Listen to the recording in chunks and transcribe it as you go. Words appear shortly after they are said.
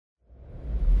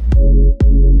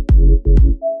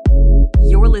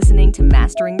to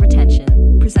Mastering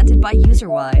Retention, presented by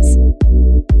UserWise.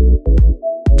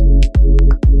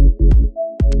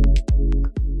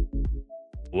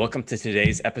 Welcome to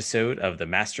today's episode of the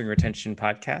Mastering Retention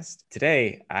podcast.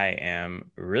 Today, I am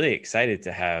really excited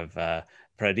to have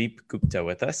Pradeep Gupta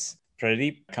with us.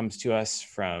 Pradeep comes to us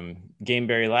from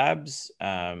Gameberry Labs,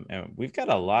 and we've got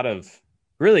a lot of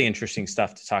really interesting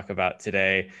stuff to talk about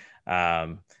today.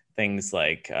 Things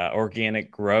like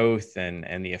organic growth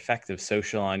and the effect of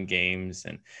social on games.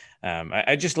 And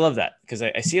I just love that because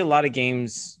I see a lot of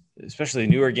games, especially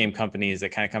newer game companies, that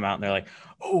kind of come out and they're like,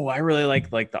 oh, I really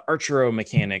like the Archero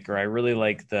mechanic, or I really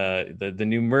like the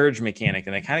new merge mechanic.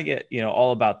 And they kind of get,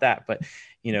 all about that. But,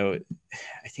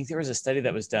 I think there was a study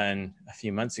that was done a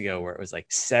few months ago where it was like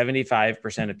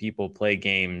 75% of people play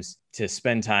games to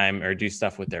spend time or do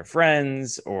stuff with their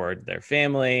friends or their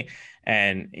family.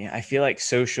 And I feel like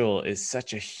social is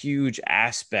such a huge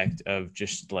aspect of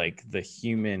just like the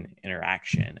human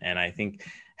interaction. And I think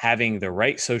having the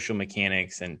right social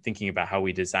mechanics and thinking about how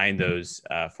we design those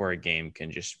for a game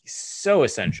can just be so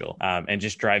essential and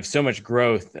just drive so much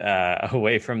growth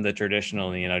away from the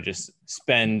traditional, just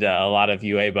spend a lot of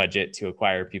UA budget to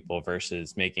acquire people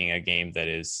versus making a game that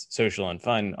is social and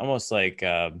fun. Almost like,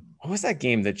 what was that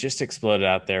game that just exploded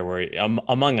out there where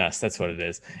Among Us, that's what it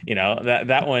is.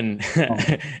 That one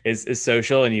is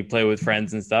social and you play with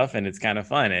friends and stuff and it's kind of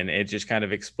fun and it just kind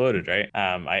of exploded, right?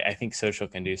 I think social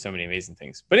can do so many amazing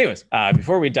things. But anyways,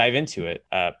 before we dive into it,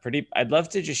 Pradeep, I'd love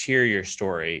to just hear your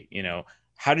story.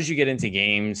 How did you get into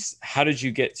games? How did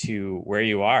you get to where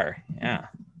you are? Yeah.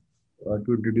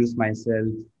 To introduce myself,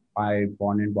 I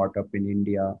born and brought up in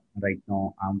India. Right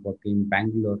now, I'm working in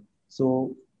Bangalore.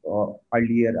 So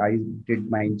earlier, I did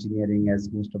my engineering as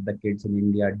most of the kids in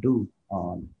India do.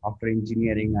 After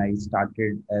engineering, I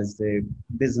started as a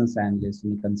business analyst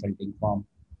in a consulting firm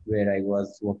where I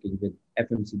was working with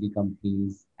FMCG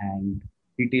companies and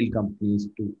retail companies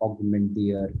to augment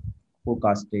their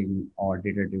forecasting or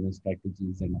data-driven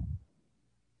strategies and all.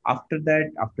 After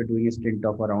that, after doing a stint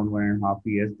of around 1.5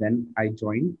 years, then I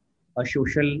joined a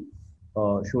social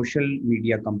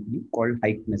media company called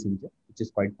Hike Messenger, which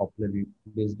is quite popular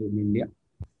based in India.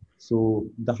 So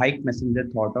the Hike Messenger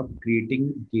thought of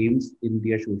creating games in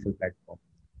their social platform.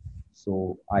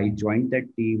 So I joined that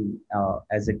team.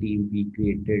 As a team, we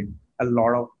created a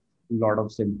lot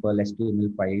of simple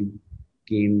HTML5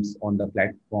 games on the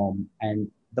platform, and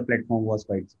the platform was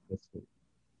quite successful.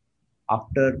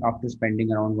 After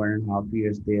spending around 1.5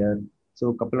 years there, so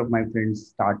a couple of my friends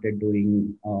started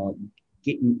doing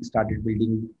started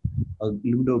building a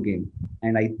Ludo game,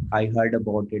 and I heard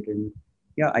about it, and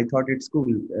yeah, I thought it's cool.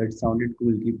 It sounded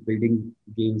cool. Keep building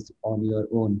games on your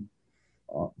own.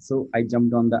 So I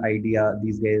jumped on the idea.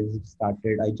 These guys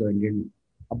started. I joined in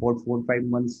about 4 or 5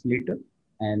 months later,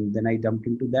 and then I jumped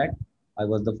into that. I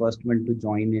was the first one to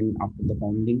join in after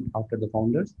the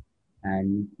founders,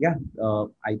 and yeah,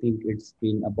 I think it's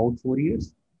been about 4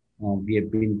 years. We have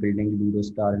been building Ludo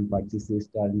Star and Party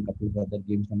Star and a couple of other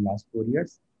games from last 4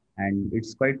 years, and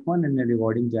it's quite fun and a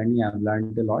rewarding journey. I've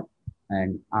learned a lot,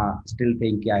 and still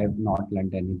think I have not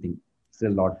learned anything.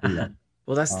 Still a lot to learn.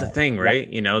 Well, that's the thing, right?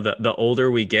 Yeah. The older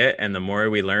we get and the more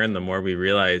we learn, the more we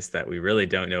realize that we really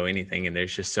don't know anything and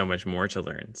there's just so much more to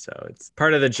learn. So it's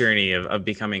part of the journey of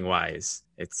becoming wise.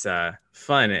 It's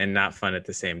fun and not fun at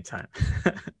the same time.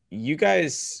 You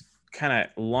guys kind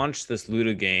of launched this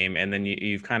Ludo game and then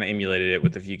you've kind of emulated it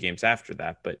with a few games after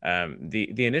that. But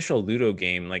the initial Ludo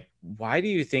game, like, why do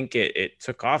you think it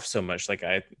took off so much? Like,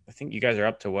 I think you guys are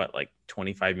up to what, like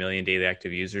 25 million daily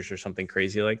active users or something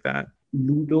crazy like that?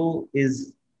 Ludo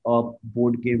is a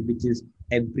board game which is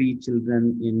every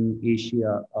children in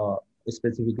Asia,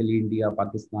 specifically India,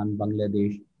 Pakistan,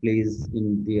 Bangladesh, plays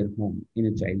in their home in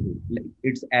a childhood. Like,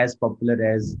 it's as popular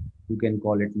as you can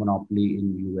call it Monopoly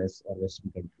in US or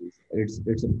Western countries.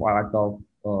 It's a part of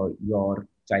your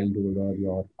childhood or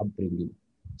your upbringing.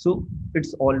 So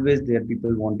it's always there.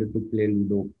 People wanted to play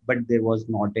Ludo, but there was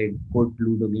not a good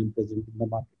Ludo game present in the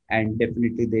market. And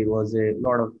definitely there was a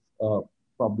lot of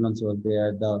problems were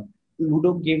there. The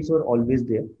Ludo games were always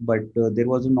there, but there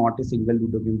was not a single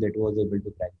Ludo game that was able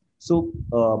to crack. So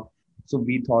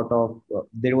we thought of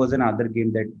there was another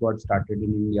game that got started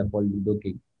in India called Ludo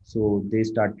King. So they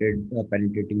started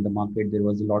penetrating the market. There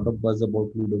was a lot of buzz about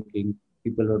Ludo King.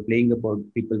 People were playing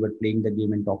the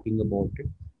game and talking about it.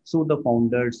 So the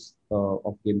founders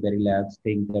of Gameberry Labs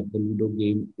think that the Ludo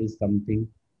game is something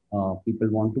people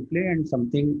want to play, and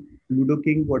something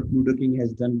what Ludo King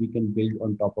has done, we can build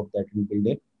on top of that and build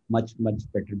a much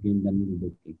better game than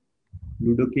Ludo King.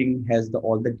 Ludo King has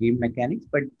all the game mechanics,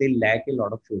 but they lack a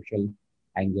lot of social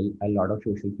angle, a lot of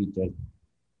social features.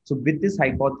 So with this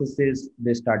hypothesis,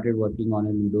 they started working on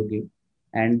a Ludo game,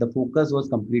 and the focus was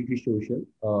completely social.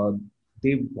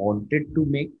 They wanted to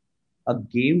make a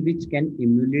game which can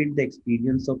emulate the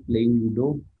experience of playing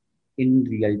Ludo in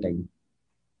real time.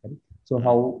 Right? So Mm.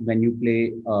 how you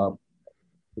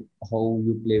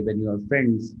play when you are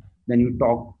friends, then you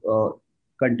talk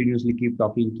continuously, keep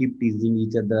talking, keep teasing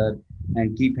each other,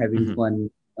 and keep having Mhm. fun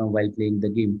while playing the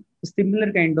game. A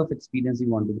similar kind of experience we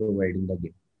want to provide in the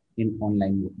game, in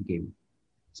online game.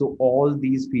 So all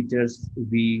these features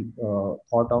we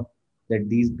thought of, that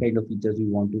these kind of features we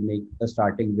want to make,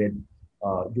 starting with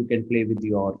you can play with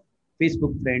your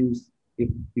Facebook friends.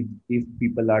 If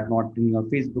people are not in your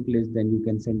Facebook list, then you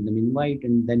can send them invite,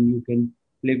 and then you can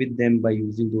play with them by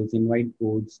using those invite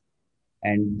codes.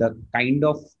 And the kind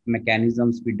of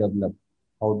mechanisms we develop,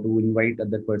 how to invite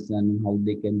other person, how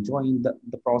they can join,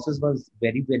 the process was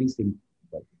very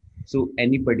simple. So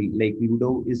anybody, like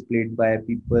Ludo is played by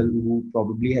people who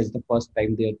probably has the first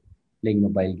time they're playing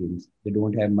mobile games, they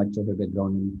don't have much of a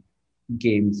background in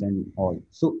games and all.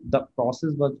 So the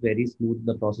process was very smooth,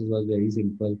 the process was very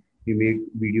simple. We made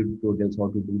video tutorials how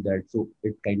to do that, so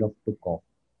it kind of took off.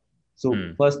 So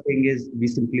Mm. first thing is we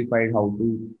simplified how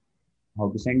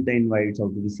to send the invites, how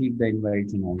to receive the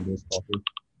invites, and all those process.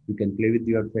 You can play with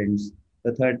your friends.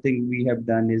 The third thing we have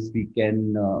done is you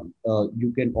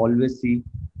can always see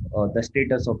the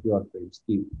status of your friends.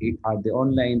 Are they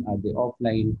online? Are they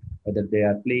offline? Whether they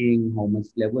are playing, how much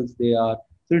levels they are.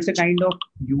 So it's a kind of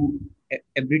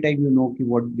every time you know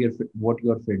what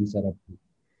your friends are up to.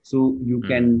 So you Mm.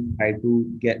 can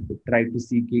try to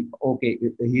see okay,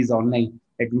 he's online.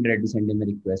 Let me try to send him a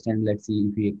request and let's see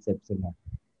if he accepts or not.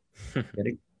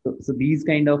 Correct. So these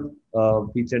kind of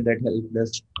feature that helped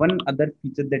us. One other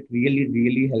feature that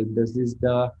really helped us is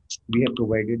we have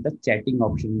provided the chatting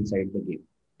option inside the game,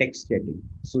 text chatting.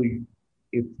 So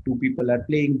if two people are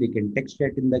playing, they can text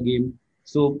chat in the game.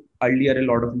 So earlier, a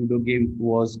lot of Ludo game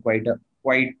was quite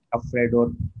afraid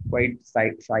or quite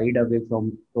shied away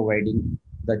from providing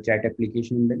the chat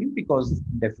application in the game, because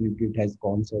definitely it has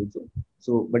cons also.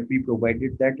 So, but we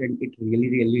provided that, and it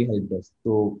really helped us.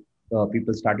 So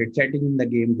people started chatting in the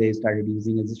game, they started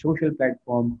using it as a social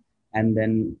platform. And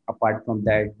then apart from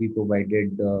that, we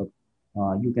provided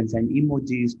you can send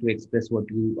emojis to express what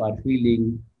you are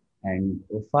feeling. And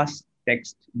fast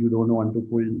text, you don't want to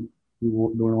pull,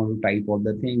 don't want to type all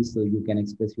the things, so you can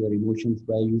express your emotions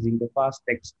by using the fast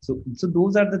text. So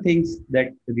those are the things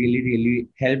that really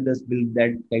helped us build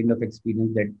that kind of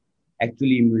experience that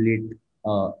actually emulate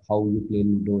how you play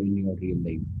Ludo in your real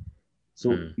life.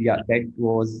 So Mm. yeah, that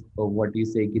was what you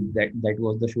say, that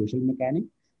was the social mechanic.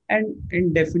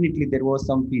 And definitely there was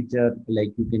some feature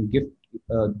like you can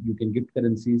gift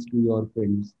currencies to your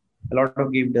friends. A lot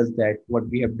of game does that. What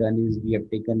we have done is we have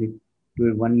taken it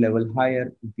to a one level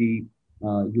higher. We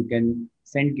You can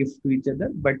send gifts to each other,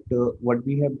 but what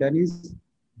we have done is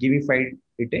gamified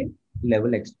it a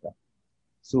level extra.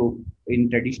 So in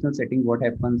traditional setting, what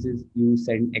happens is you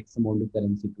send X amount of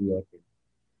currency to your friend.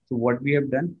 So what we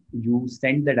have done, you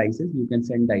send the dices, you can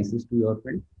send dices to your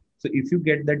friend. So if you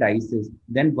get the dices,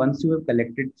 then once you have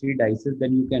collected three dices,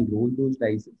 then you can roll those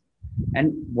dices.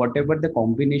 And whatever the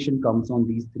combination comes on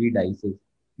these three dices,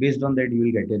 based on that, you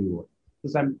will get a reward. So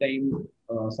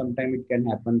sometime it can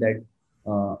happen that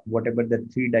whatever the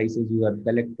three dices you have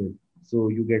collected, so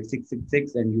you get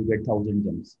 666 and you get 1,000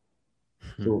 gems.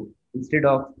 Mm. So instead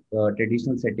of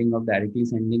traditional setting of directly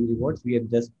sending rewards, we have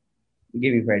just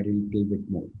gamified a little bit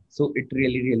more. So it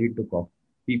really took off.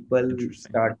 People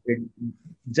Interesting. started,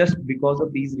 just because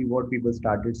of these reward, people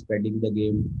started spreading the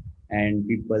game, and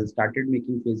people started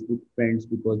making Facebook friends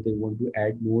because they want to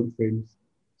add more friends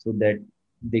so that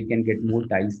they can get more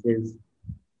dices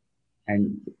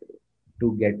and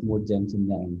to get more gems in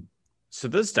the end. So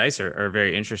those dice are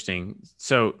very interesting.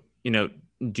 So,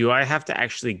 do I have to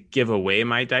actually give away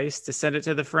my dice to send it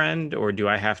to the friend, or do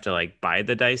I have to like buy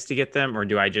the dice to get them, or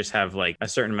do I just have like a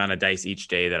certain amount of dice each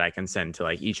day that I can send to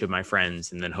like each of my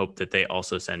friends and then hope that they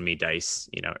also send me dice,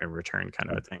 in return kind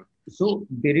of a thing? So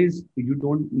you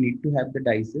don't need to have the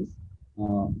dices.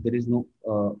 There is no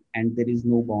and there is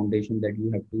no foundation that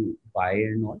you have to buy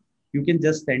and all. You can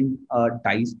just send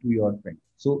dice to your friend.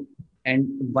 So and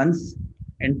once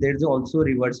and there's also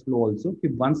reverse flow also.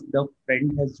 If once the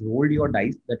friend has rolled your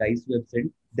dice, the dice you have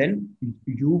sent, then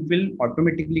you will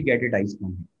automatically get a dice from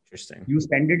him. Interesting. You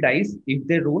send a dice. If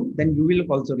they roll, then you will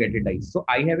also get a dice. So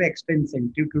I have an extra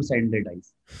incentive to send a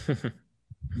dice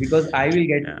because I will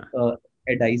get Yeah.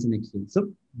 a dice in exchange.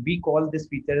 So we call this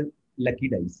feature lucky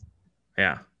dice,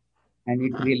 Yeah. and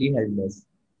it Huh. really helped us.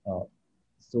 Uh,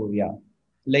 so yeah,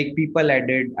 like people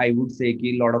added, I would say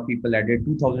a lot of people added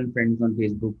 2000 friends on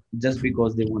Facebook just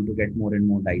because they want to get more and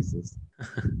more dices.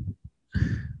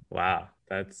 Wow,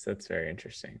 that's very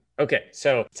interesting. Okay,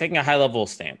 so taking a high level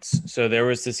stance. So there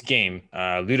was this game,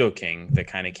 Ludo King, that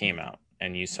kind of came out,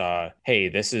 and you saw, hey,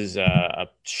 this is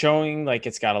showing like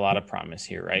it's got a lot of promise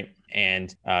here, right?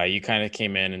 And you kind of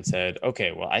came in and said,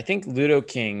 okay, well, I think Ludo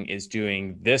King is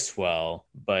doing this well,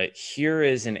 but here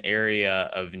is an area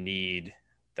of need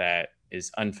that is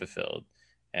unfulfilled.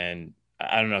 And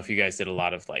I don't know if you guys did a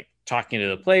lot of like talking to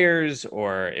the players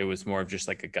or it was more of just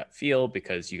like a gut feel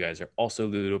because you guys are also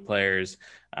Ludo players.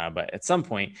 But at some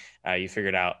point, you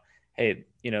figured out, hey,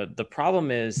 the problem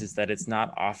is that it's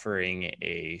not offering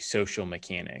a social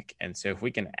mechanic. And so if we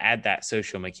can add that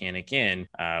social mechanic in,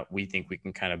 we think we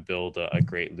can kind of build a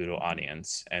great Ludo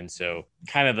audience. And so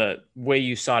kind of the way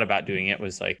you thought about doing it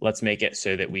was like, let's make it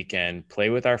so that we can play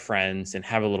with our friends and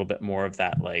have a little bit more of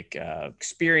that like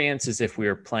experience as if we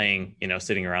were playing,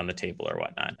 sitting around the table or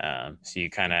whatnot. So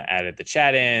you kind of added the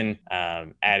chat in,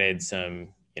 added some,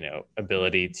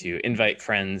 ability to invite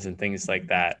friends and things like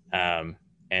that.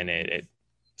 And it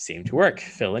seemed to work,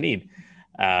 fill a need.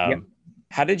 Yep.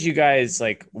 How did you guys,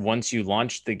 like, once you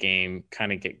launched the game,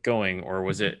 kind of get going, or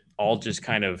was it all just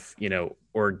kind of,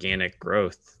 organic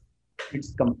growth?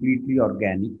 It's completely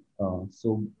organic.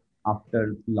 So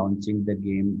after launching the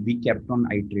game, we kept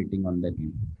on iterating on the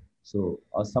game. So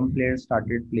some players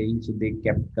started playing, so they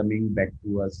kept coming back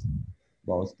to us.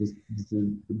 Boss,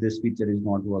 this feature is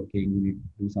not working. We need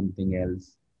to do something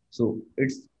else. So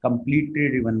it's completely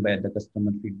driven by the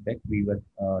customer feedback. We were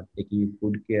taking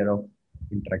good care of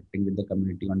interacting with the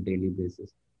community on daily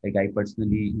basis. Like I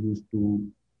personally used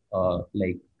to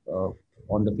like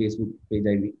on the Facebook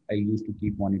page, I used to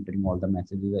keep monitoring all the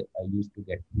messages we used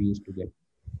to get.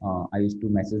 I used to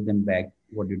message them back.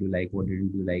 What did you like? What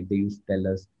didn't you like? They used to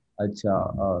tell us,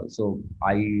 Acha, so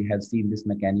I have seen this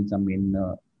mechanism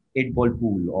in 8 ball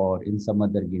pool or in some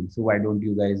other game. So why don't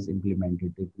you guys implement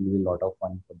it? It will be a lot of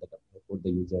fun for the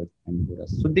users and for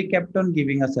us. So they kept on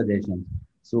giving us suggestions.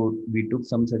 So we took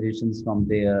some suggestions from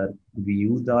there. We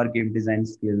used our game design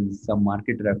skills, some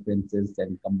market references,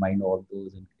 and combined all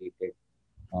those and created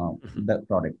the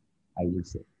product, I would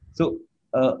say. So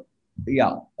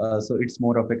yeah, so it's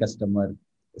more of a customer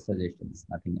suggestions,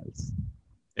 nothing else.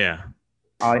 Yeah.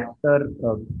 After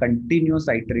continuous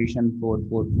iteration for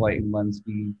 4 5 months,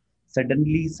 we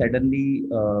suddenly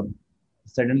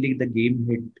the game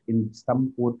hit in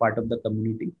some core part of the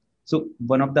community. So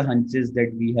one of the hunches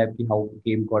that we have how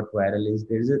game got viral is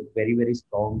there is a very very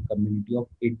strong community of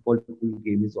 8 ball pool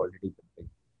game is already built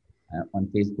on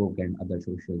Facebook and other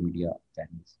social media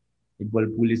channels. 8 ball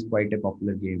pool is quite a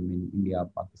popular game in India,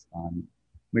 Pakistan,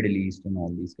 Middle East, and all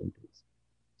these countries.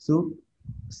 So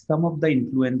some of the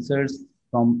influencers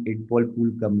from 8 ball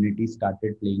pool community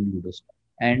started playing Ludo Star,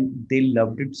 and they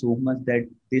loved it so much that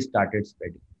they started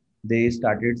spreading. They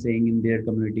started saying in their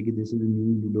community, "Ki, this is a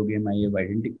new Ludo game I have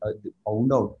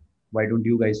found out. Why don't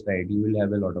you guys try it? You will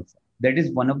have a lot of fun." That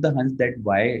is one of the hunts that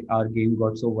why our game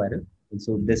got so viral. And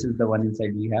so this is the one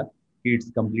inside we have. It's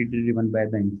completely driven by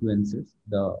the influencers,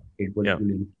 the 8 ball Yeah.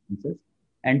 pool influencers,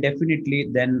 and definitely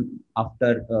then after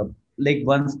like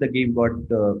once the game got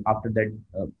after that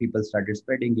people started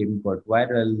spreading, game got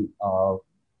viral.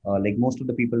 Like most of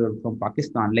the people are from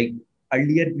Pakistan. Like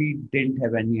earlier we didn't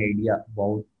have any idea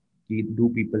about do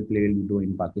people play Ludo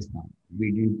in Pakistan.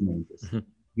 We didn't know this. Mhm.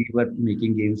 We were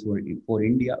making games for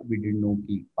India. We didn't know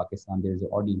ki Pakistan there is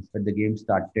an audience, but the game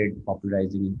started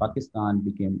popularizing in Pakistan,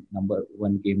 became number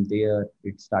one game there.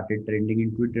 It started trending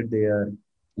in Twitter there.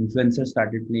 Influencers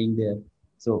started playing there.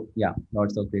 So yeah,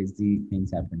 lots of crazy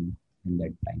things happened in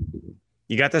that time period.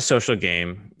 You got the social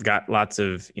game, got lots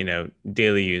of,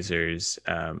 daily users.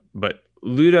 But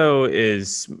Ludo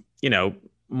is,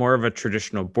 more of a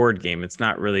traditional board game. It's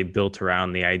not really built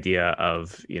around the idea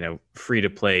of, free to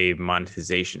play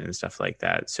monetization and stuff like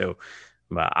that. So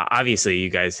obviously you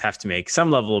guys have to make some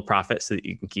level of profit so that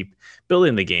you can keep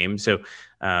building the game. So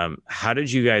how did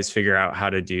you guys figure out how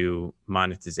to do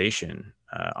monetization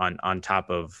on top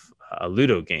of a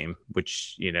Ludo game,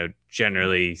 which,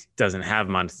 generally doesn't have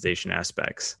monetization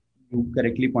aspects? You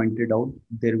correctly pointed out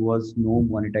there was no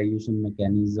monetization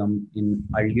mechanism in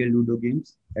earlier Ludo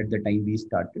games at the time we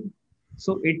started.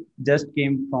 So it just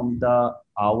came from the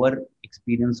our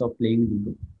experience of playing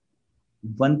Ludo.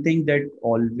 One thing that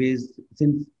always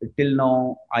since till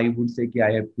now I would say that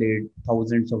I have played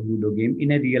thousands of Ludo game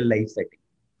in a real life setting,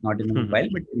 not in a mobile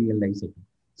but real life setting.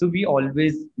 So we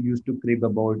always used to crib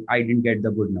about I didn't get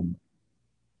the good number.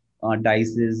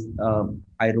 Dice is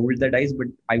I rolled the dice, but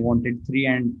I wanted 3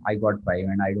 and I got 5,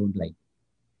 and I don't like it.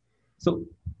 So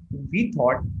we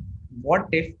thought, what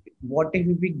if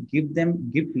we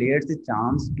give players a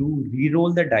chance to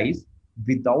re-roll the dice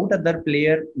without other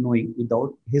player knowing,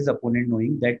 without his opponent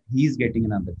knowing that he's getting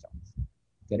another chance.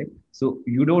 Correct. So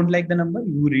you don't like the number,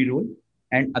 you re-roll,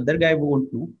 and other guy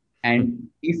won't know. And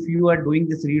if you are doing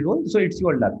this re-roll, so it's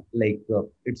your luck. Like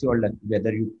it's your luck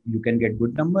whether you can get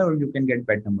good number or you can get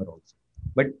bad number also.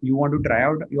 But you want to try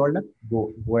out your luck,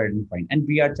 go ahead and find. And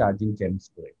we are charging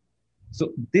gems for it.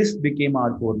 So this became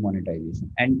our core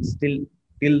monetization, and still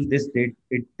till this date,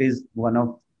 it is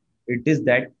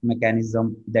that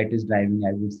mechanism that is driving,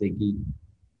 I would say,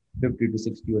 50 to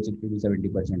 60 or 60 to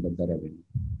 70% of the revenue.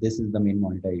 This is the main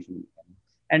monetization mechanism.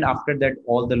 And after that,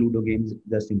 all the Ludo games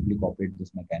just simply copied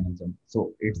this mechanism.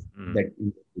 So it's that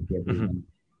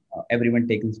everyone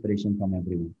take inspiration from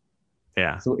everyone.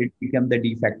 Yeah. So it became the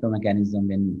de facto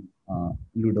mechanism in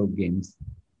Ludo games.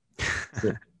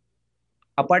 So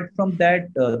apart from that,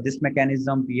 this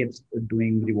mechanism we have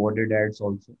doing rewarded ads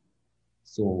also.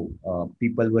 So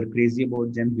people were crazy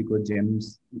about gems because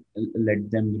gems let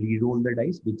them re-roll the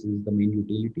dice, which is the main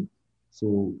utility.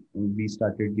 So we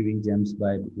started giving gems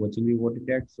by watching rewarded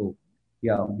ads. So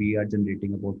yeah, we are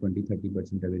generating about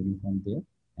 20-30% revenue from there,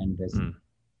 and rest in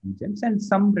gems. And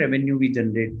some revenue we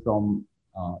generate from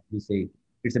we say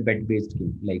it's a bet-based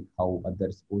game, like how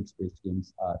other sports-based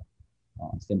games are.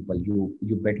 Simple. You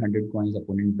bet 100 coins,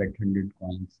 opponent bet 100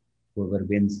 coins. Whoever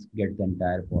wins get the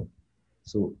entire pot.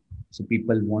 So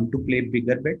people want to play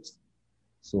bigger bets.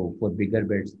 So for bigger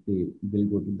bets, they will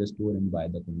go to the store and buy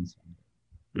the coins from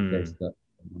there. That's the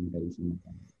monetization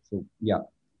mechanism. So yeah,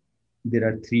 there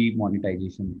are three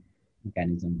monetization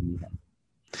mechanisms we have.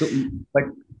 So, but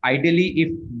ideally,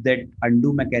 if that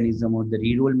undo mechanism or the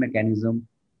reroll mechanism,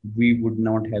 we would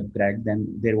not have cracked, then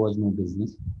there was no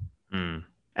business.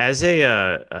 As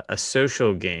a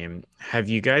social game, have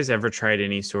you guys ever tried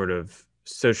any sort of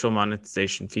social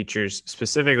monetization features?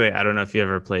 Specifically, I don't know if you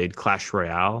ever played Clash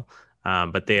Royale,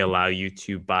 but they allow you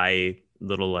to buy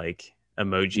little like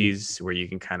emojis where you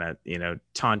can kind of,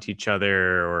 taunt each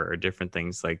other or different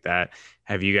things like that.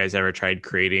 Have you guys ever tried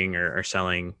creating or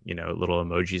selling, little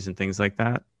emojis and things like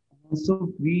that?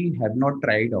 So we have not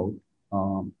tried out.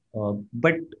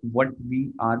 But what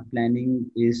we are planning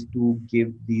is to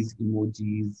give these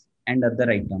emojis and other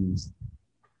items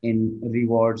in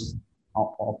rewards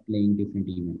of playing different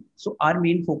events. So our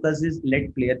main focus is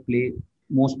let player play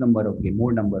more number of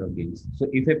games. So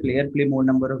if a player play more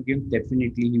number of games,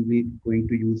 definitely he will going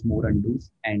to use more undos,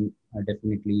 and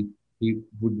definitely he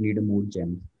would need more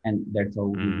gems, and that's how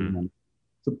we will manage.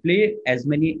 So play as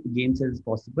many games as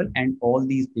possible, and all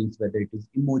these things, whether it is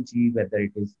emoji, whether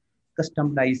it is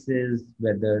custom dices,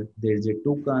 whether there is a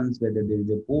tokens, whether there is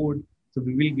a board. So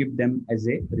we will give them as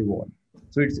a reward.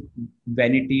 So it's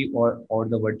vanity or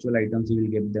the virtual items we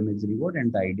will give them as a reward,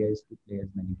 and the idea is to play as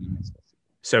many games as possible.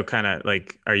 So kind of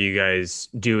like, are you guys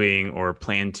doing or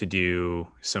plan to do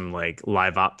some like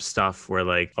live op stuff where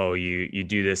like, oh, you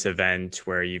do this event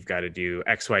where you've got to do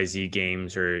XYZ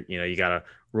games, or, you got to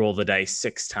roll the dice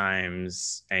 6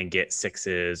 times and get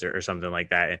 6s or something like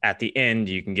that. At the end,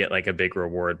 you can get like a big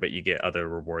reward, but you get other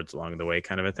rewards along the way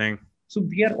kind of a thing. So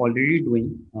we are already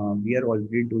doing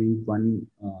one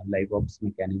live ops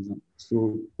mechanism.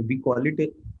 So we call it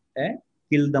a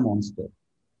kill the monster.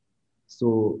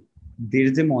 So there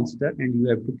is a monster and you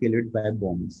have to kill it by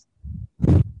bombs.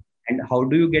 And how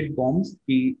do you get bombs?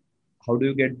 How do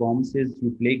you get bombs is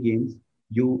you play games.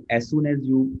 As soon as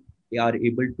you are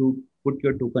able to put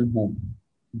your token home,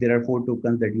 there are 4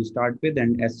 tokens that you start with,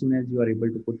 and as soon as you are able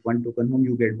to put 1 token home,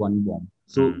 you get 1 bomb.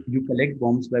 So you collect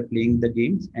bombs by playing the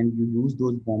games, and you use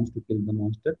those bombs to kill the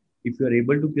monster. If you are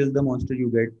able to kill the monster, you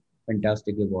get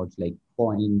fantastic rewards like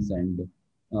coins and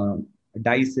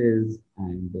dices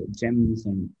and gems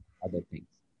and other things.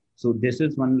 So this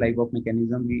is one live op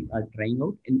mechanism we are trying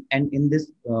out. In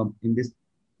this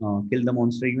kill the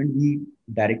monster event, we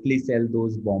directly sell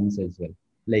those bombs as well.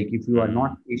 Like if you are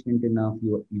not patient enough,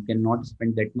 you cannot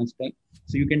spend that much time.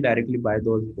 So you can directly buy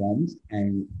those bombs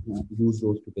and use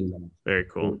those to kill them. Very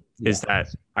cool. So,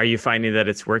 are you finding that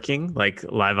it's working like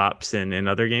live ops in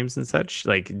other games and such?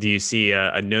 Like, do you see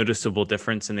a noticeable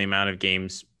difference in the amount of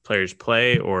games players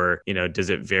play, or, does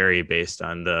it vary based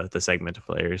on the segment of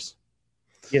players?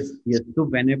 Yes. So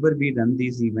whenever we run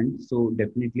these events, so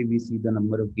definitely we see the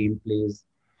number of gameplays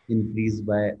increase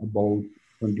by about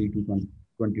 20 to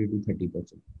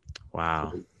 30%.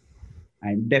 Wow. So,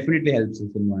 and definitely helps us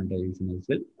in monetization as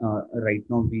well. Right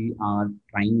now we are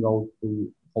trying out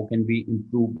to how can we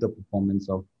improve the performance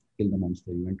of Kill the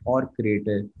Monster event or create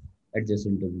a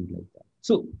adjacent event like that.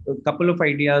 So a couple of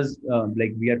ideas,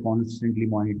 like we are constantly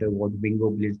monitor what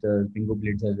Bingo Blitz does. Bingo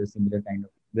Blitz has a similar kind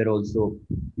of where also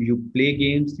you play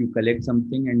games, you collect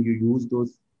something, and you use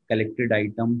those collected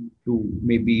item to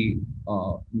maybe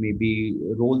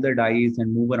roll the dice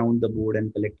and move around the board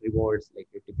and collect rewards like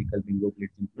a typical bingo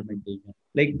blitz implementation.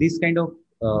 Like this kind of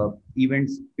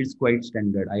events is quite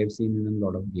standard. I have seen in a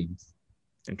lot of games.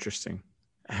 Interesting.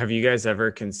 Have you guys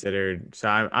ever considered, so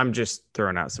I'm just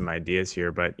throwing out some ideas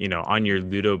here, but on your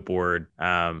Ludo board,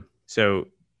 so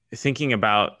thinking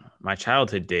about my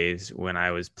childhood days when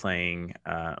I was playing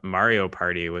Mario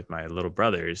Party with my little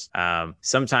brothers,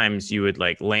 sometimes you would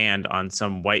like land on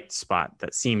some white spot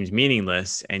that seemed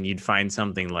meaningless and you'd find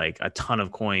something like a ton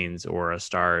of coins or a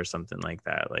star or something like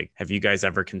that. Like, have you guys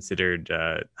ever considered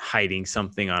hiding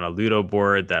something on a Ludo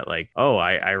board that like, oh,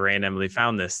 I randomly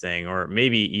found this thing? Or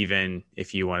maybe even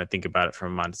if you want to think about it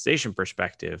from a monetization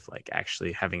perspective, like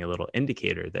actually having a little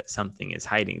indicator that something is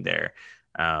hiding there.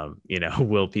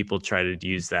 Will people try to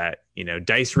use that,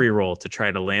 dice reroll to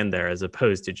try to land there as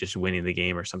opposed to just winning the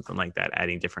game or something like that,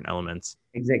 adding different elements?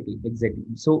 Exactly, exactly.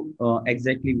 So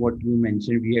exactly what you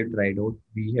mentioned, we have tried out.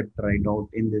 We have tried out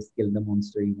in this Kill the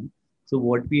Monster event. So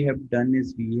what we have done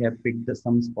is we have picked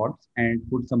some spots and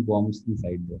put some bombs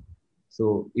inside there.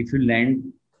 So if you land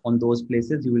on those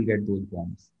places, you will get those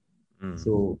bombs. Mm,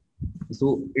 So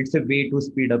so it's a way to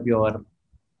speed up your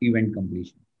event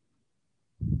completion.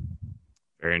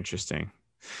 very interesting.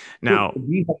 So Now,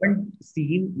 we haven't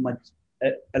seen much.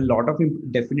 A lot of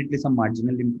definitely some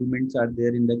marginal improvements are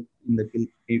there in the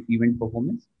event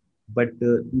performance, but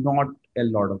not a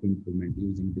lot of improvement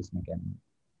using this mechanism.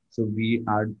 So we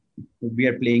are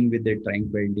playing with it,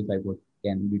 trying to identify what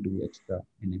can we do extra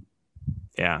in it.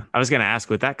 yeah, I was going to ask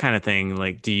with that kind of thing,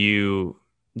 like, do you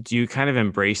kind of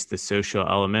embrace the social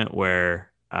element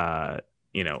where,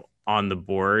 on the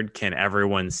board, can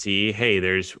everyone see, hey,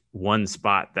 there's one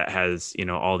spot that has,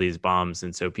 all these bombs.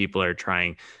 And so people are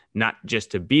trying not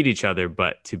just to beat each other,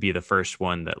 but to be the first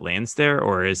one that lands there?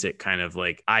 Or is it kind of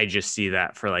like, I just see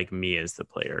that for like me as the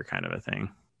player kind of a thing?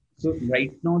 So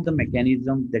right now the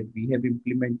mechanism that we have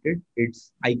implemented,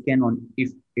 it's I can on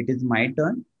if it is my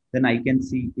turn, then I can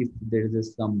see if there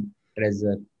is some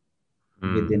treasure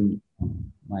Mm, within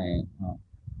my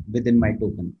within my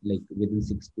token, like within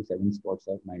 6 to 7 spots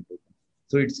of my token.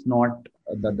 So it's not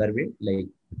the other way. Like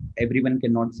everyone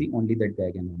cannot see, only that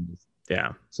guy can only see.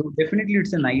 yeah. So definitely,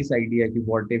 it's a nice idea.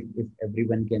 What if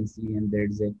everyone can see and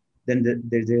there's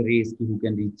a race to who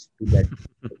can reach to that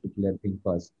particular thing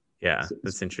first. Yeah, So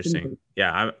that's interesting.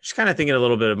 Yeah, I'm just kind of thinking a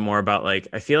little bit more about like,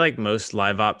 I feel like most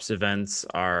live ops events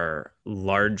are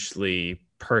largely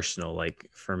personal, like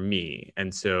for me.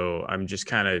 And so I'm just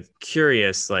kind of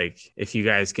curious, like, if you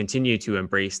guys continue to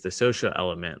embrace the social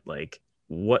element, like,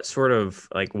 what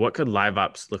could live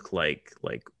ops look like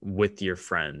with your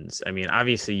friends? I mean,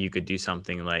 obviously you could do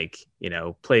something like,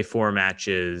 play 4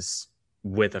 matches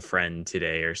with a friend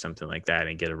today or something like that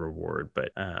and get a reward.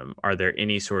 But are there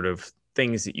any sort of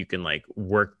things that you can like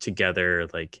work together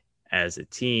like as a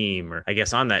team? Or I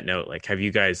guess on that note, like, have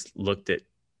you guys looked at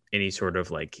any sort of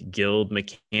like guild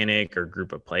mechanic or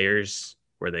group of players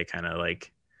where they kind of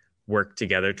like work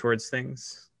together towards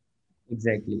things?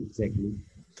 exactly.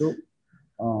 So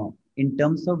in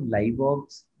terms of live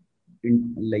ops,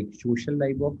 in like social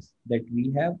live ops that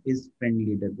we have is friend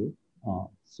leaderboard.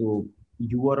 So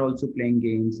you are also playing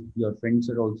games, your friends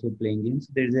are also playing games.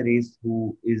 There's a race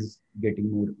who is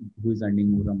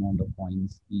earning more amount of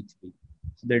points each week.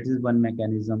 So that is one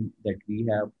mechanism that we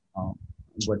have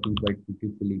working quite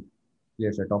beautifully.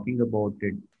 Players are talking about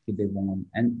it, if they won,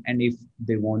 and if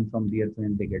they won from their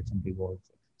friend, they get some rewards.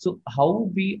 So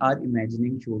how we are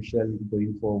imagining social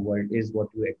going forward is what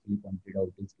you actually pointed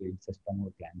out is guild system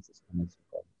or clan system as we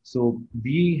call it. So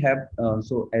we have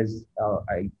as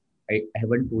I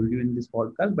haven't told you in this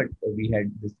podcast, but we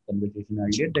had this conversation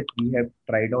earlier that we have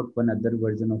tried out one other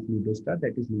version of Ludo Star,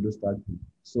 that is Ludo Star 2.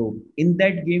 So in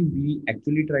that game, we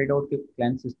actually tried out a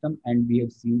clan system and we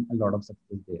have seen a lot of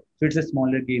success there. So it's a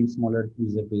smaller game, smaller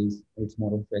user base. It's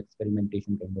more of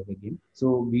experimentation kind of a game.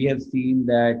 So we have seen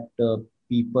that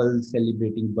people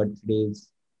celebrating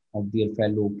birthdays of their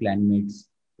fellow clanmates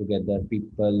together,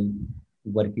 people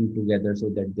working together so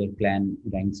that their clan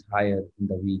ranks higher in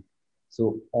the week.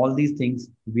 So all these things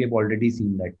we have already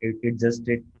seen that it just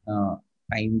a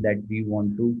time that we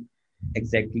want to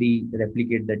exactly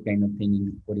replicate that kind of thing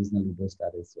in original Ludo Star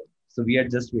as well. So we are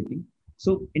just waiting.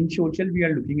 So in social, we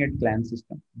are looking at clan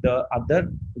system. The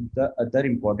other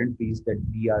important piece that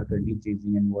we are currently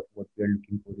chasing and what we are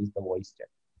looking for is the voice chat.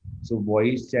 So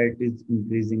voice chat is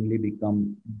increasingly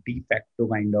become de facto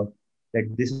kind of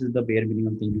that this is the bare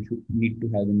minimum thing you should need to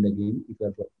have in the game if you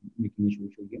are making a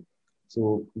social game.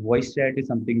 So voice chat is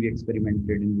something we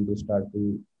experimented in Ludo Star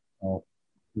to uh,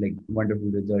 like wonderful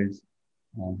results.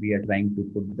 We are trying to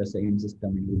put the same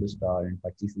system in Ludo Star and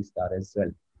Pachisi Star as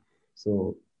well.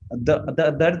 So the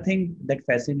other thing that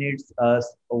fascinates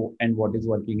us, and what is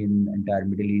working in entire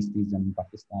Middle East region,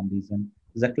 Pakistan region,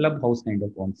 is a clubhouse kind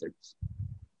of concepts.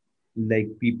 Like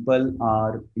people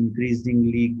are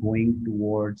increasingly going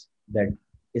towards that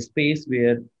space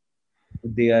where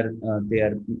they are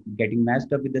getting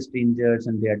matched up with the strangers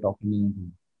and they are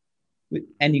talking with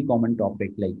any common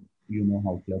topic, like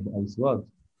how clubhouse works.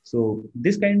 So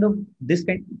this kind,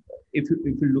 if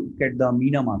you look at the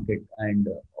MENA market and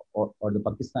or the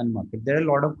Pakistan market, there are a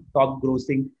lot of top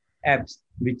grossing apps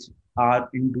which are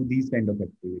into these kind of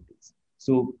activities.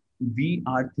 So we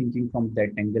are thinking from that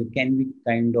angle, can we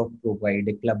kind of provide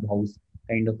a clubhouse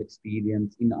kind of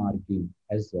experience in our game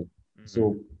as well? So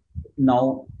Mhm.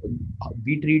 now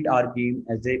we treat our game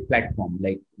as a platform.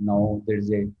 Like now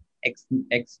there's a x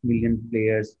million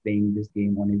players playing this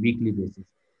game on a weekly basis.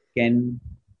 Can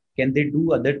can they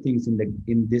do other things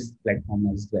in this platform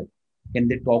as well? Can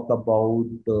they talk about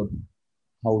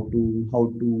how to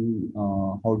how to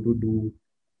how to do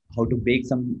how to bake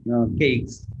some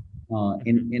cakes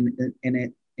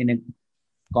Mhm. in a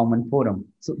common forum?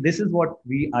 So this is what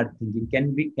we are thinking.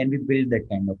 Can we build that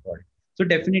kind of world? So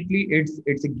definitely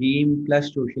it's a game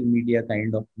plus social media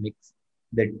kind of mix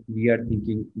that we are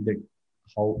thinking,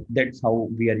 that's how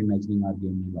we are imagining our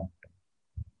game in long term.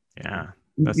 Yeah,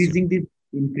 that's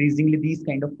Increasingly these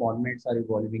kind of formats are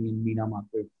evolving in MENA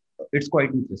market. It's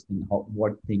quite interesting how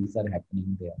what things are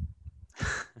happening there.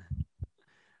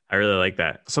 I really like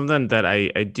that. Something that I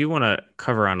do want to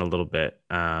cover on a little bit.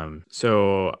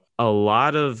 So a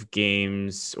lot of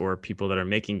games or people that are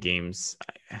making games,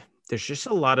 there's just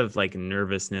a lot of like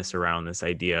nervousness around this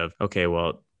idea of, okay,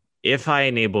 well, if I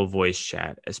enable voice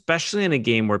chat, especially in a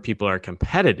game where people are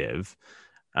competitive,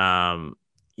 um,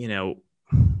 you know,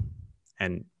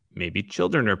 and maybe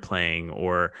children are playing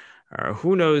or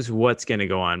who knows what's going to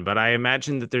go on. But I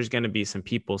imagine that there's going to be some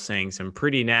people saying some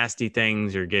pretty nasty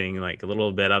things or getting like a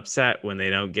little bit upset when they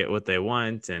don't get what they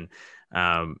want. And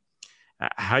um,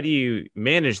 how do you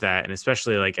manage that? And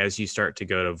especially like as you start to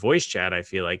go to voice chat, I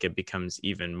feel like it becomes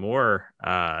even more,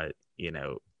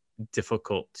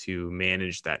 difficult to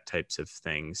manage that types of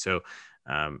things. So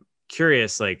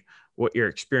curious, like what your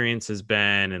experience has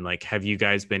been and like, have you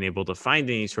guys been able to find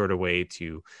any sort of way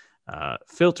to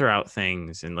filter out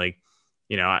things and like,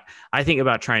 I think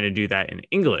about trying to do that in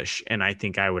English and I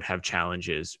think I would have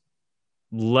challenges,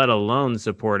 let alone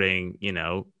supporting,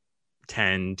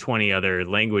 10, 20 other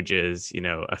languages,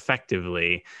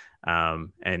 effectively,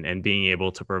 and being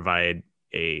able to provide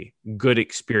a good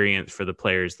experience for the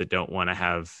players that don't want to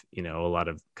have, a lot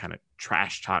of kind of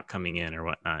trash talk coming in or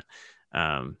whatnot.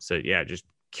 So yeah, just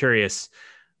curious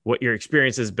what your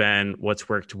experience has been, what's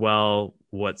worked well,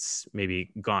 what's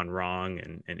maybe gone wrong,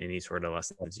 and any sort of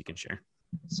lessons you can share.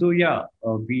 So yeah,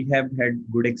 we have had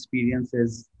good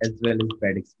experiences as well as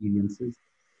bad experiences.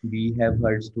 We have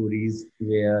heard stories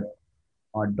where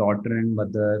our daughter and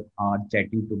mother are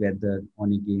chatting together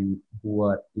on a game, who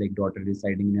are like daughter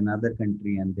residing in another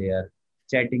country and they are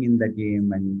chatting in the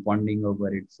game and bonding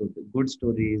over it. So the good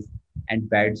stories and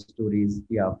bad stories,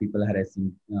 yeah, people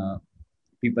harassing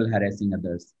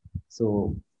others.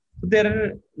 So, so there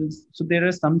are there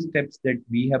are some steps that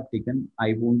we have taken.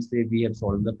 I won't say we have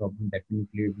solved the problem.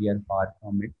 Definitely, we are far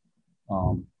from it.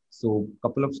 So,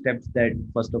 couple of steps that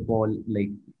first of all, like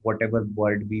whatever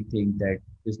word we think that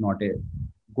is not a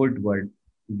good word,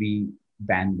 we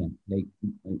ban them. Like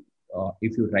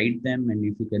if you write them and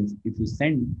if you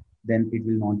send, then it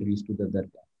will not reach to the other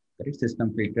guy. Correct?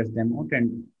 System filters them out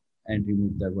and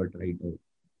remove the word right away.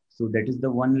 So that is the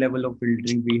one level of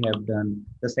filtering we have done.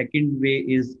 The second way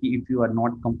is if you are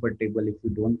not comfortable, if you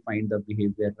don't find the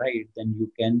behavior right, then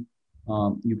you can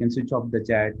switch off the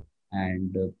chat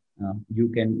and you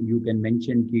can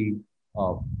mention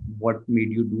uh, what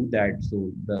made you do that.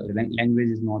 So the language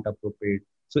is not appropriate.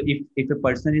 So if a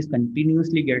person is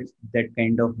continuously gets that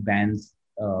kind of bans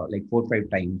like 4 or 5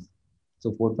 times,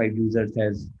 so 4 or 5 users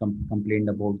has complained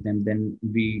about them, then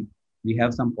we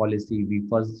have some policy. We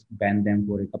first ban them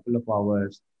for a couple of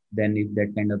hours. Then if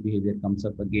that kind of behavior comes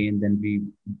up again, then we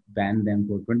ban them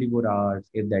for 24 hours.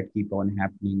 If that keep on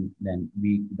happening, then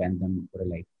we ban them for a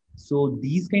life. So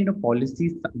these kind of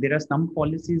policies, there are some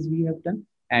policies we have done,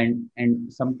 and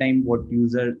sometimes what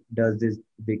user does is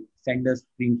they send us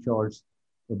screenshots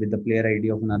with the player ID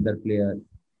of another player.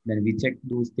 Then we check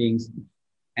those things,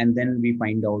 and then we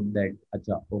find out that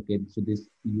acha, okay, so this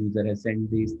user has sent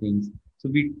these things, so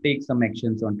we take some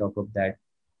actions on top of that.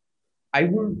 I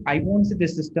won't say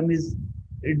this system is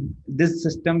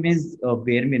a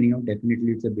bare minimum.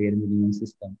 Definitely it's a bare minimum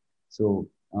system. So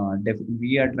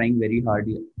we are trying very hard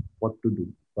what to do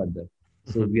further.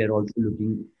 So Mhm. we are also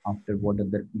looking after what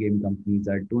other game companies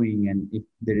are doing, and if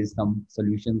there is some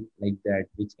solution like that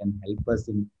which can help us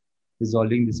in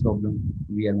resolving this problem,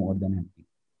 we are more than happy.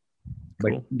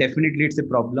 But Cool. definitely it's a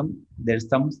problem. There's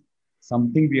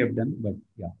something we have done, but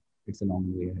yeah, it's a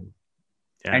long way ahead.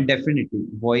 Yeah. And definitely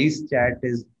voice chat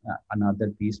is another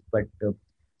piece. But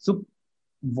so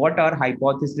what our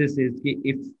hypothesis is कि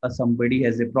if somebody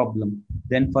has a problem,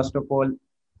 then first of all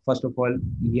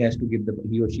he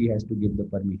or she has to give the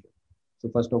permission. So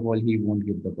first of all, he won't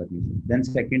give the permission. Then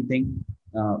second thing,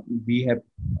 we have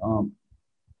um,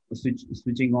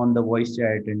 switching on the voice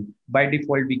chat, and by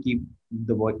default we keep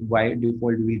by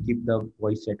default we will keep the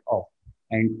voice chat off.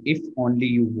 And if only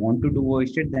you want to do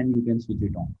voice chat, then you can switch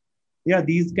it on. Yeah,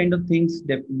 these kind of things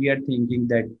that we are thinking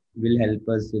that will help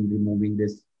us in removing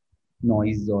this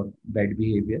noise or bad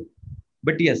behavior.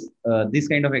 But yes, this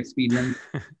kind of experience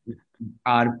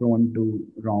are prone to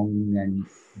wrong and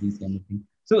these kind of things.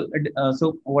 So,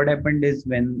 so what happened is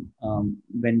when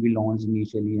we launched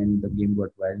initially and the game got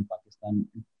viral in Pakistan,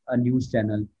 a news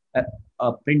channel,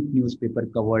 a print newspaper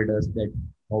covered us that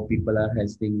how people are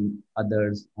harassing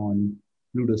others on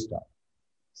Ludo Star.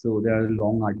 So there are a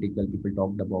long article, people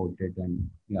talked about it, and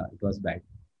yeah, it was bad.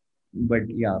 But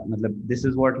yeah, matlab, this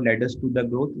is what led us to the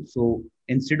growth. So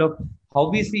instead of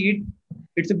how we see it,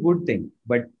 it's a good thing,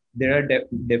 but there are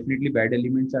definitely bad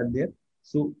elements are there.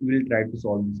 So we'll try to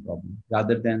solve this problem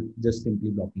rather than just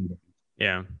simply blocking the feature.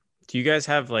 Yeah. Do you guys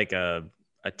have like a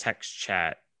text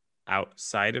chat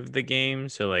outside of the game?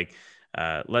 So like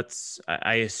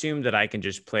I assume that I can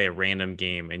just play a random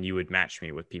game and you would match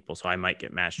me with people. So I might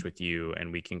get matched with you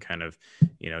and we can kind of,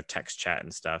 text chat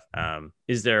and stuff.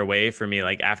 Is there a way for me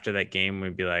like after that game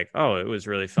we'd be like, oh, it was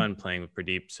really fun playing with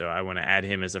Pradeep, so I want to add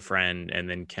him as a friend, and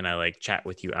then can I like chat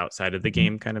with you outside of the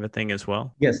game kind of a thing as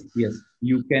well? Yes, yes,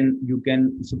 you can.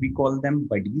 So we call them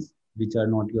buddies, which are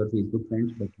not your Facebook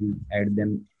friends, but you add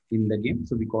them in the game.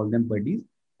 So we call them buddies.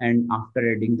 And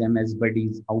after adding them as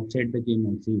buddies outside the game,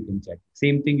 also you can chat.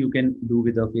 Same thing you can do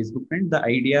with a Facebook friend. The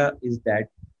idea is that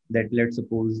let's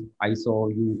suppose I saw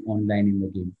you online in the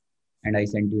game, and I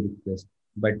sent you request,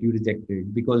 but you rejected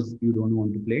it because you don't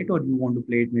want to play it, or you want to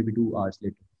play it maybe 2 hours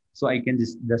later. So I can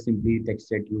just simply text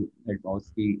chat you that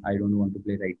okay, I don't want to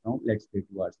play right now. Let's play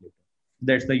 2 hours later.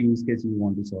 That's the use case you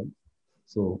want to solve.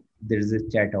 So there is a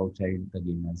chat outside the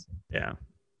game as well. Yeah.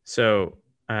 So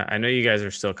I know you guys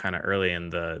are still kind of early in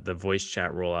the voice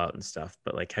chat rollout and stuff,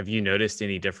 but like, have you noticed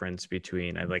any difference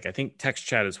between I think text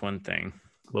chat is one thing.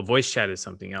 Well, voice chat is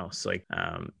something else. Like,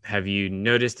 have you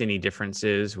noticed any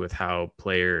differences with how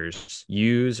players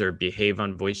use or behave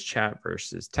on voice chat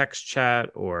versus text chat,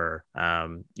 or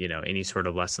any sort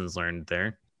of lessons learned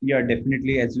there? Yeah,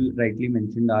 definitely. As you rightly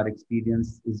mentioned, our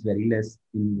experience is very less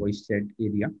in voice chat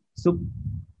area. So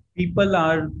people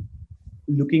are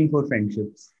looking for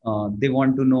friendships. They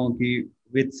want to know ki,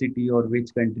 which city or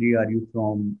which country are you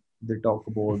from. They talk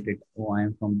about it. Oh, I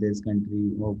am from this country.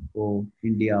 Oh,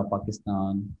 India,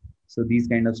 Pakistan. So these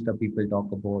kind of stuff people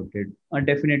talk about it.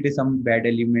 Definitely some bad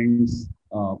elements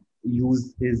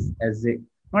use this as a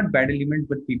not bad element,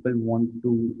 but people want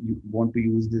to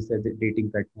use this as a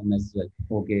dating platform as well.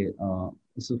 Okay,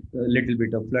 so a little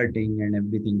bit of flirting and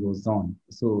everything goes on.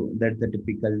 So that's the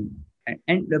typical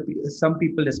and some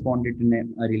people responded in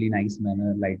a really nice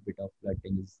manner. Light bit of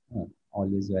flirting is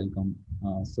always welcome.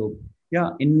 So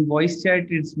yeah, in voice chat,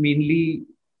 it's mainly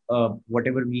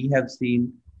whatever we have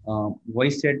seen.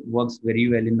 Voice chat works very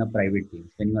well in the private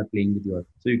games when you are playing with your.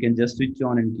 So you can just switch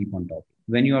on and keep on talking.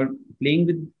 When you are playing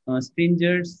with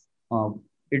strangers,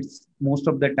 it's most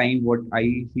of the time what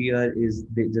I hear is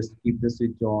they just keep the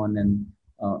switch on and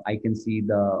I can see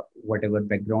the whatever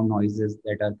background noises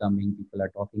that are coming. People are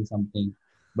talking something,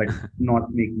 but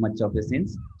not make much of a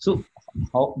sense. So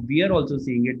how we are also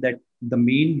seeing it that the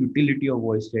main utility of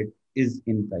voice chat is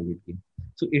in private game.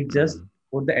 So it just Mm.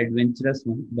 for the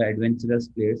adventurous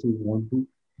players who want to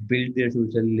build their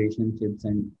social relationships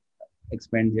and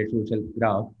expand their social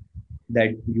graph,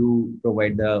 that you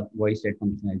provide the voice chat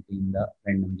functionality in the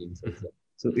random games as well.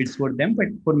 So it's for them, but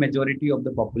for majority of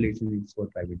the population, it's for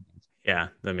private games. Yeah,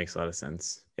 that makes a lot of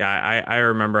sense. Yeah, I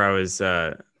remember I was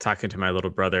talking to my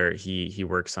little brother. He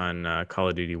works on Call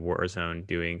of Duty Warzone,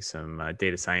 doing some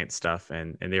data science stuff,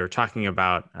 and they were talking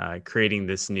about creating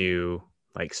this new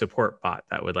like support bot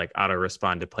that would like auto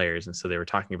respond to players. And so they were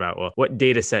talking about, well, what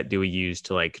data set do we use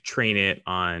to like train it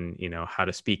on, how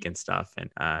to speak and stuff.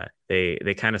 And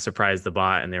they kind of surprised the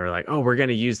bot, and they were like, oh, we're going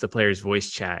to use the player's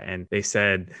voice chat. And they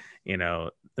said,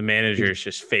 the manager's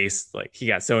just face, like he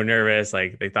got so nervous,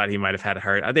 like they thought he might have had a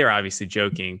heart. They were obviously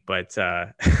joking, but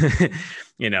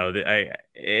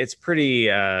it's pretty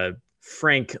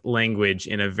frank language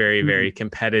in a very, Mhm. very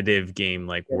competitive game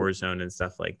like Correct. Warzone and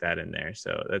stuff like that in there.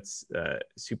 So that's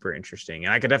super interesting.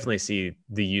 And I could definitely see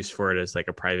the use for it as like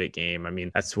a private game. I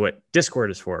mean, that's what Discord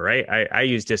is for, right? I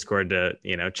use Discord to,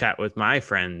 chat with my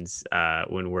friends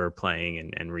when we're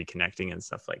playing and reconnecting and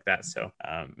stuff like that. So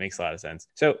makes a lot of sense.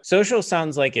 So social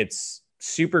sounds like it's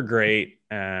super great.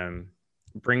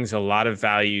 Brings a lot of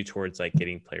value towards like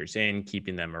getting players in,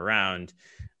 keeping them around.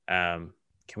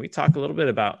 Can we talk a little bit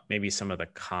about maybe some of the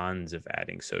cons of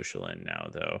adding social in now,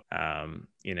 though?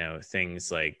 Things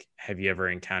like, have you ever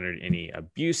encountered any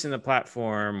abuse in the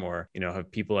platform, or, have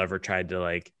people ever tried to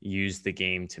like use the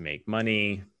game to make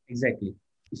money? Exactly.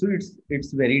 So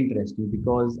it's very interesting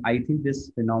because I think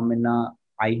this phenomena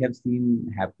I have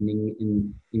seen happening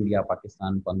in India,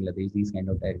 Pakistan, Bangladesh, these kind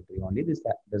of territory only. Does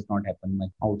not happen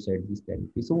much outside this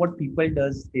territory. So what people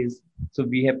does is, so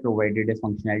we have provided a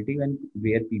functionality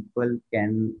where people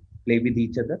can play with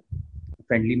each other,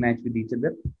 friendly match with each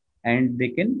other, and they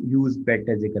can use bet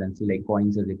as a currency, like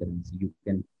coins as a currency. You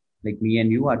can, like me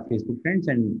and you are Facebook friends,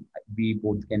 and we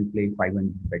both can play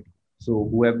 500 bet. So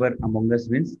whoever among us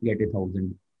wins get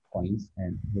 1,000 coins,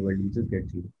 and whoever loses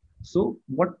gets zero. So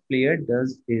what player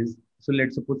does is, so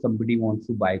let's suppose somebody wants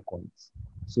to buy coins.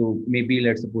 So maybe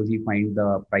let's suppose he find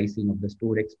the pricing of the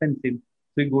store expensive.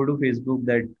 So you go to Facebook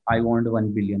that I want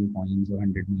 1 billion coins or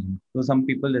 100 million. So some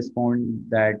people respond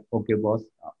that, okay, boss,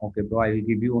 okay, bro, I will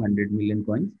give you 100 million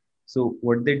coins. So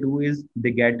what they do is they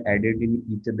get added in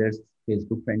each other's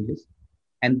Facebook friend list,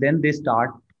 and then they start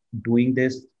doing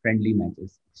this friendly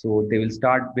matches. So they will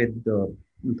start with the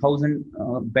 1,000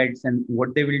 bets, and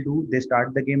what they will do, they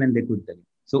start the game and they quit the game.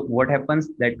 So what happens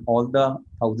that all the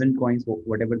 1,000 coins,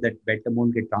 whatever that bet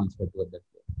amount, get transferred to other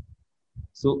player.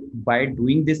 So by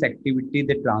doing this activity,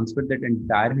 they transfer that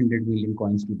entire 100 million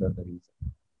coins to the other user.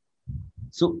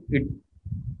 So it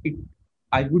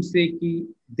I would say ki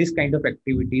this kind of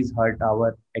activities hurt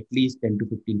our at least 10 to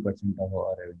 15% of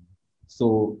our revenue.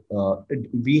 So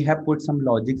we have put some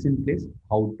logics in place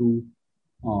how to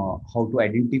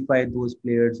identify those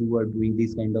players who are doing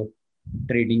this kind of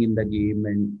trading in the game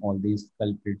and all these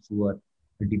culprits who are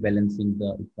debalancing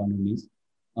the economies.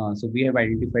 So we have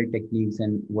identified techniques,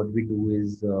 and what we do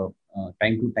is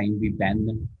time to time we ban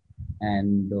them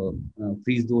and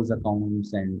freeze those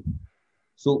accounts, and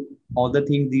so all the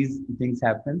things these things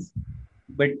happens.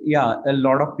 But yeah, a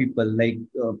lot of people like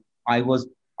I was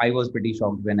I was pretty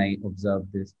shocked when I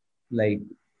observed this. Like,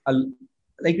 a,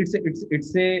 like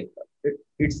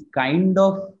it's kind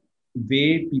of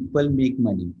way people make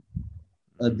money.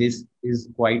 This is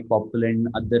quite popular in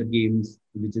other games,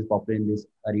 which is popular in this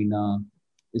arena.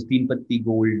 Is Teen Patti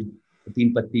Gold,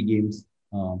 Teen Patti games.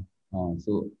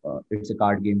 It's a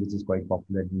card game which is quite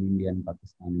popular in India and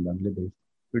Pakistan and Bangladesh.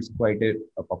 So it's quite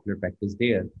a popular practice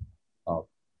there. Uh,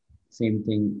 Same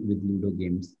thing with Ludo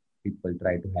games. People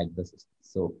try to hack the system.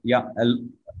 So yeah,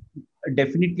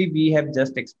 definitely we have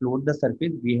just explored the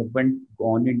surface. We haven't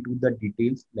gone into the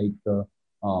details. Like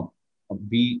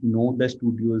we know the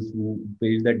studios who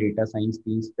build the data science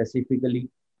team specifically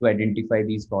to identify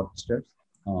these fraudsters.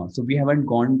 So we haven't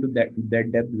gone to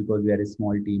that depth because we are a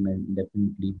small team, and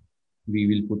definitely we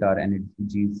will put our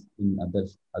energies in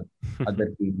other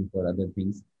teams or other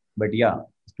things. But yeah,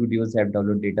 studios have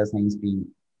developed data science team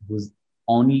whose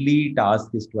only task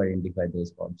is to identify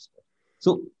those fraudsters.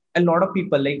 So a lot of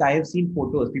people, like I have seen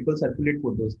photos, people circulate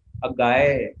photos. A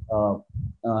guy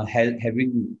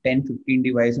having 10, 15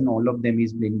 devices, and all of them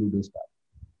is playing Ludo Star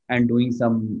and doing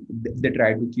some, they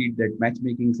try to cheat that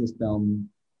matchmaking system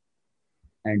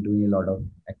and doing a lot of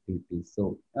activities.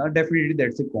 So definitely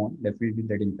that's a con. Definitely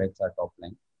that impacts our top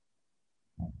line.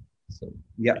 So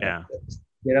yeah, Yeah.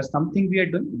 there are something we are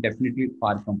doing, definitely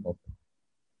far from perfect.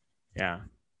 Yeah,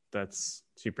 that's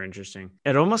super interesting.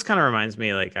 It almost kind of reminds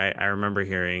me, like I remember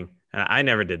hearing, and I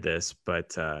never did this,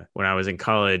 but when I was in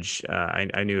college,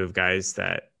 I knew of guys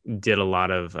that did a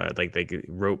lot of like they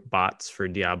wrote bots for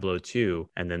Diablo 2,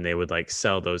 and then they would like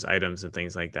sell those items and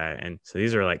things like that. And so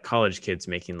these are like college kids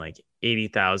making like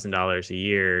 $80,000 a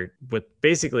year with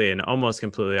basically an almost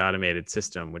completely automated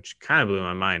system, which kind of blew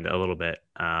my mind a little bit.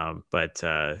 But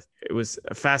it was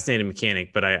a fascinating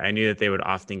mechanic, but I knew that they would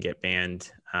often get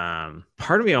banned.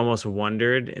 Part of me almost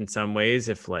wondered in some ways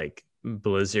if like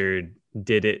Blizzard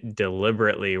did it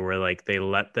deliberately, where like they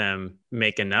let them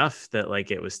make enough that like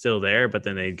it was still there, but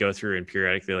then they'd go through and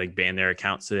periodically like ban their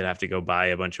account, so they'd have to go buy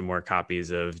a bunch of more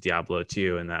copies of Diablo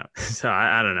 2 and that. So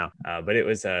I don't know, but it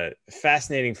was a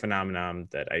fascinating phenomenon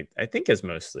that I think is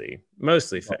mostly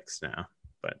fixed now.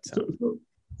 But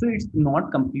So it's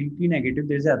not completely negative.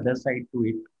 There's the other side to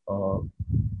it,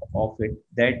 of it,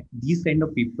 that these kind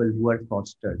of people who are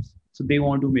fraudsters, so they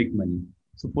want to make money.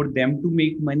 So for them to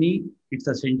make money, it's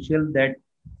essential that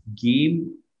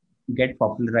game get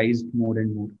popularized more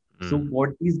and more. So mm, what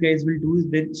these guys will do is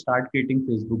they start creating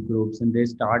Facebook groups and they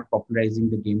start popularizing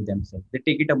the game themselves. They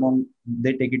take it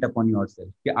upon yourself.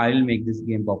 Yeah, I'll make this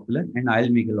game popular and I'll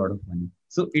make a lot of money.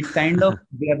 So it's kind of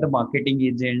they are the marketing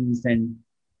agents and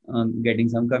getting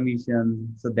some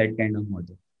commission. So that kind of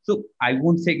model. So I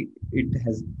won't say it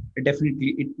has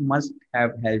definitely it must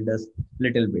have helped us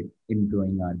little bit in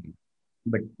growing our game,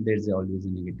 but there's always a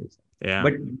negative side. yeah.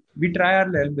 But we try our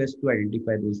level best to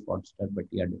identify those fraudsters. But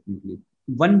yeah, definitely.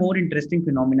 One more interesting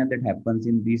phenomena that happens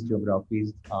in these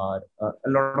geographies are a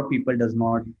lot of people does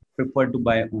not prefer to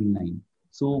buy online.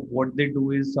 So what they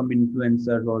do is some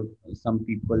influencers or some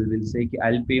people will say, "Ki,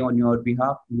 I'll pay on your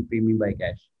behalf. You pay me by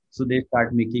cash." So they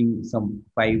start making some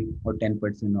 5 or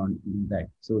 10% on that.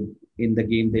 So in the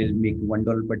game, they'll make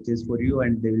 $1 purchase for you,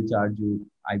 and they will charge you,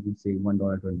 I would say,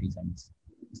 $1.20.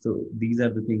 So these are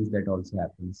the things that also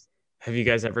happens. Have you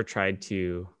guys ever tried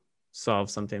to solve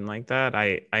something like that?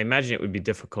 I imagine it would be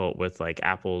difficult with like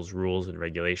Apple's rules and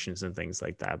regulations and things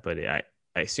like that, but I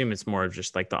assume it's more of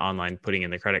just like the online putting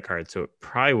in the credit card. So it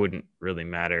probably wouldn't really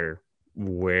matter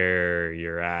where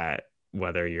you're at,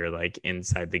 whether you're like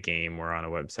inside the game or on a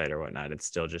website or whatnot. It's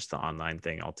still just the online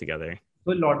thing altogether.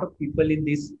 So a lot of people in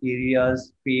these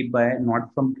areas pay by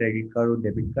not from credit card or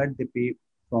debit card, they pay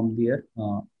from their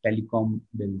telecom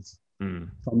bills, Mm.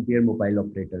 from their mobile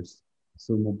operators.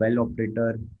 So mobile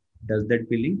operator does that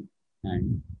billing,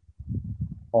 and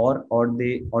or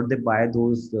they buy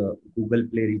those Google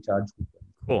Play recharge coupons.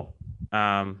 Cool.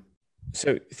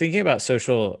 So thinking about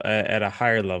social at a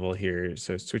higher level here,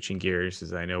 so switching gears,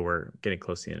 as I know we're getting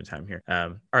close to the end of time here.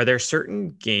 Are there certain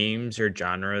games or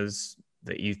genres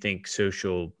that you think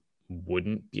social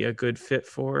wouldn't be a good fit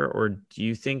for, or do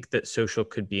you think that social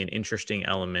could be an interesting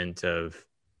element of,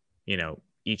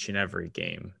 each and every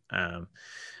game?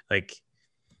 Like,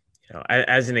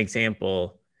 as an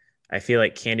example, I feel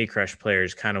like Candy Crush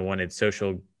players kind of wanted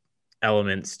social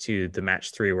elements to the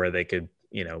match 3 where they could,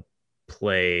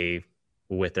 play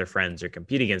with their friends or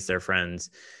compete against their friends.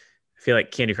 I feel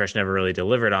like Candy Crush never really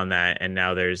delivered on that. And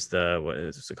now there's what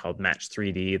is it called? Match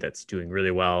 3D that's doing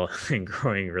really well and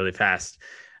growing really fast.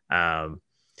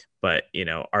 But,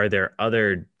 are there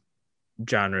other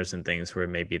genres and things where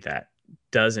maybe that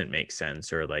doesn't make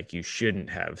sense or like you shouldn't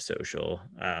have social?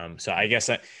 So I guess,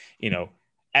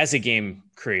 as a game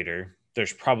creator,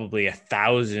 there's probably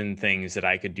 1,000 things that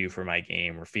I could do for my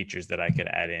game or features that I could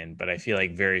add in, but I feel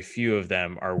like very few of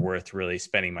them are worth really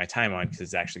spending my time on because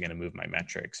it's actually going to move my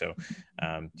metric. So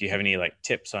do you have any like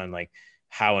tips on like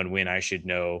how and when I should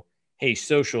know, hey,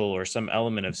 social or some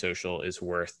element of social is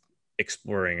worth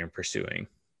exploring and pursuing?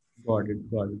 Got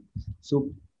it, got it. So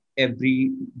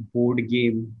every board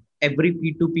game, every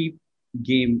P2P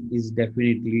game is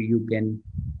definitely you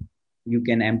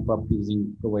can amp up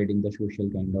using providing the social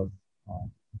kind of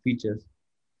features.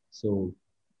 So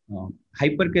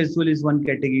hyper casual is one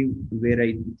category where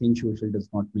I think social does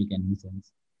not make any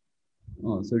sense.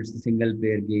 So it's a single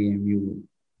player game. You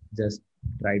just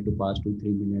try to pass 2 3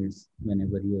 minutes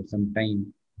whenever you have some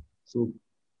time. So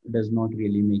it does not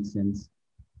really make sense.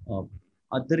 Uh,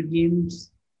 Other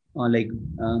games like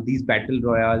these battle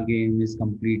royale game is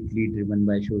completely driven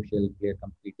by social player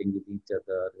competing with each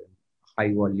other, and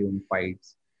high volume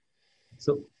fights.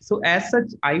 So as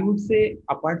such, I would say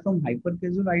apart from hyper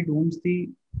casual, I don't see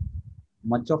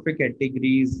much of a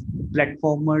categories.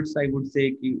 Platformers, I would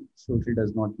say ki social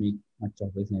does not make much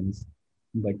of a sense.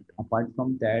 But apart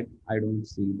from that, I don't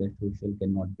see that social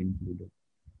cannot be included.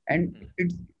 And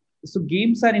it's so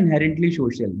games are inherently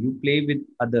social. You play with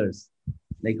others.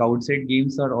 Like outside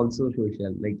games are also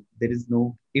social. Like there is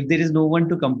no if there is no one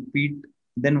to compete,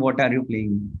 then what are you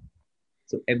playing?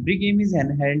 So every game is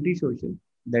inherently social.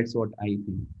 That's what I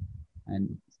think.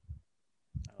 And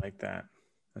I like that.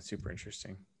 That's super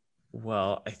interesting.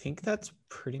 Well, I think that's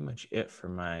pretty much it for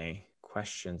my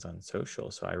questions on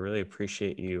social. So I really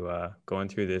appreciate you going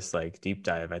through this like deep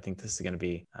dive. I think this is going to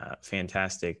be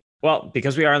fantastic. Well,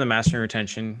 because we are on the Mastering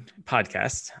Retention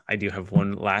podcast, I do have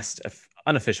one last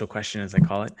unofficial question, as I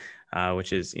call it,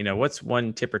 which is, what's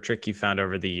one tip or trick you found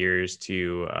over the years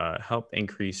to help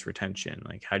increase retention?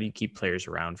 Like, how do you keep players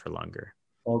around for longer?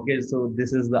 okay, so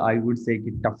this is the I would say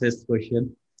the toughest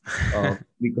question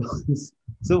because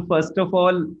so first of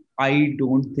all, I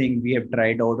don't think we have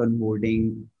tried out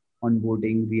onboarding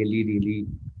really.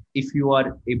 If you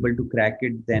are able to crack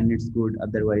it, then it's good.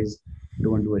 Otherwise,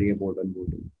 don't worry about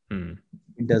onboarding. Hmm.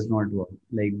 it does not work.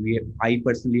 Like I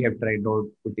personally have tried out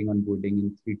putting on boarding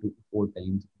in 3 to 4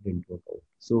 times, it didn't work out.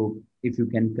 So if you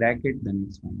can crack it, then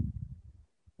it's fine.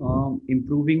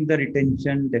 Improving the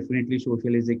retention, definitely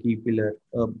social is a key pillar.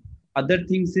 Other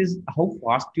things is how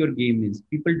fast your game is.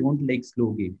 People don't like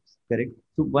slow games, correct?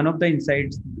 So one of the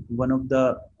insights, one of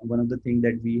the thing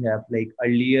that we have, like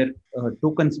earlier,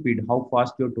 token speed, how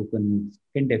fast your token moves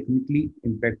can definitely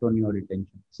impact on your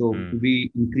retention. So Mm. we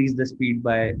increase the speed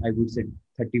by, I would say,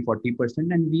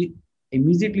 30-40%, and we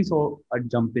immediately saw a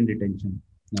jump in retention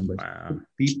numbers. Wow. So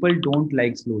people don't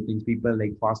like slow things. People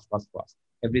like fast, fast, fast.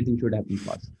 Everything should happen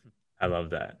fast. I love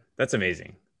that. That's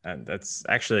amazing. And that's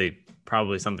actually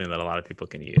probably something that a lot of people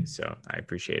can use. So I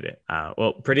appreciate it.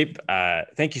 Well, Pradeep,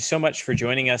 thank you so much for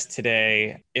joining us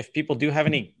today. If people do have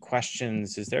any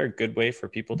questions, is there a good way for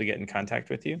people to get in contact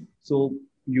with you? So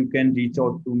you can reach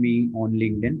out to me on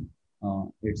LinkedIn.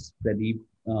 It's Pradeep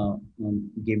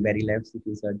Gameberry Labs. If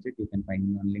you search it, you can find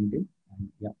me on LinkedIn. And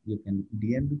yeah, you can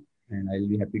DM me, and I'll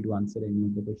be happy to answer any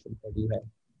of the questions that you have.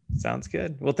 Sounds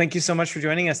good. Well, thank you so much for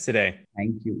joining us today.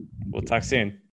 Thank you. Thank We'll you. talk soon.